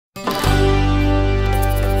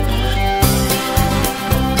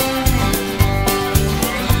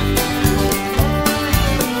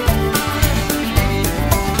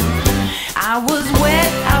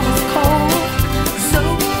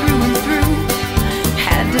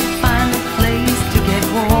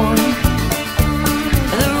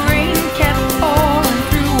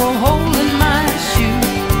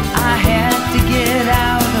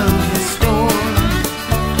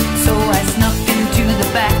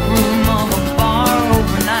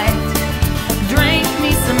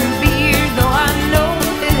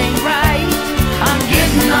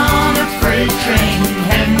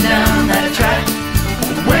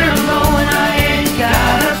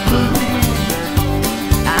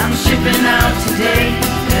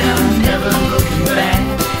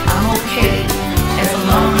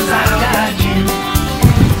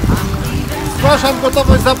Zgłaszam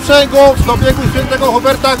gotowość zaprzęgów do biegu świętego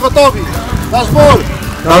Huberta gotowi. Nasz wór!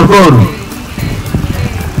 Nasz wór!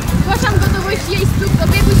 Zgłaszam gotowość jeźdźców do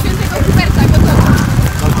biegu świętego Huberta gotowi.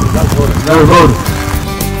 Nasz wór! Nasz wór!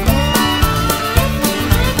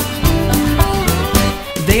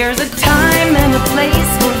 There's a time and a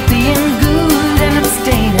place for being good and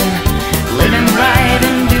abstaining, living right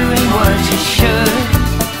and doing what you should.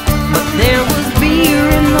 But there was beer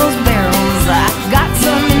in those barrels, I got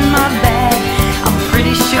some in my bag, I'm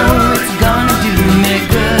pretty sure it's gonna do me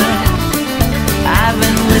good. I've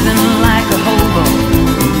been living like a hobo,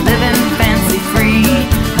 living fancy free,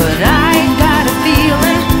 but I got a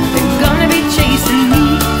feeling they're gonna be chasing me.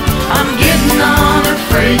 I'm getting on a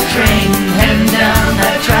freight train, heading down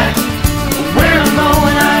that track. Where I'm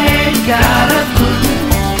going I ain't got a clue.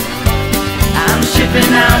 I'm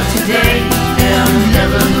shipping out today and I'm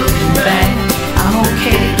never looking back. I'm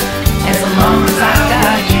okay as long as I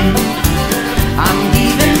got you. I'm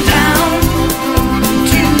leaving town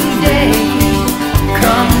today,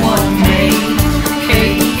 come what may.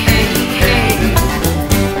 Hey, hey, hey.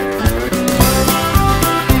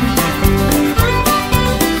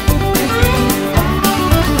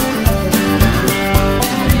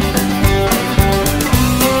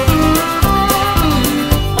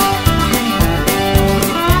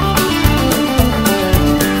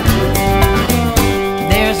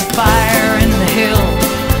 There's a fire in the hill,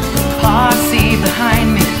 posse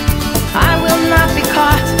behind me. I will not be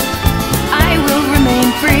caught, I will remain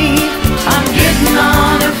free. I'm getting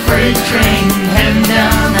on a freight train, heading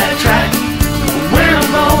down that track. Where I'm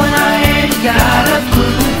going I ain't got a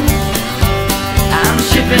clue. I'm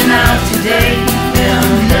shipping out today and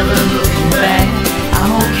I'm never looking back.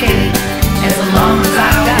 I'm okay as long as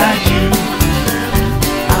I got you.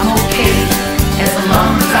 I'm okay as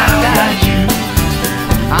long as I got you.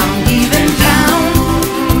 I'm leaving town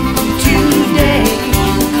today,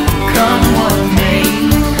 come what may.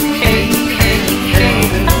 Hey, hey, hey.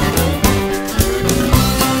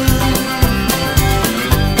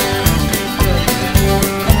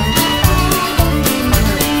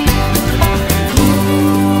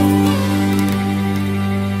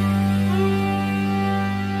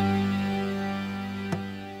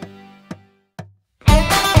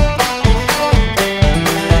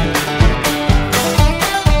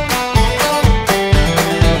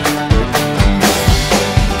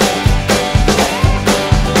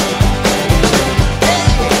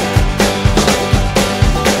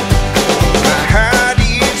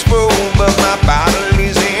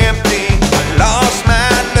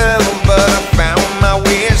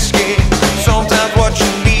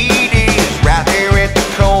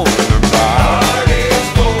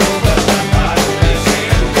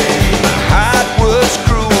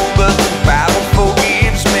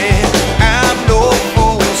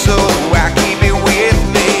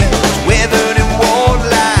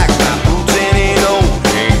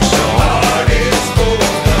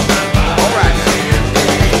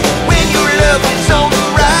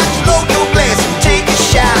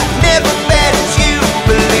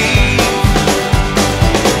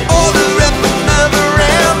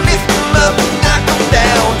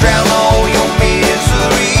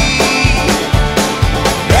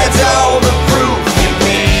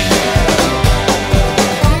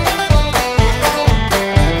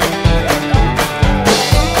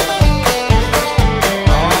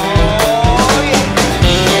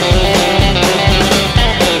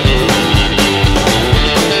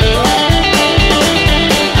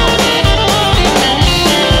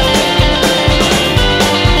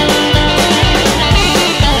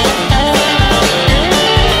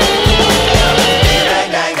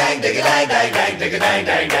 Dang, dang, dang, dang, dang, dang, dang,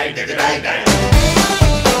 dang, dang, dang, dang, dang, dang.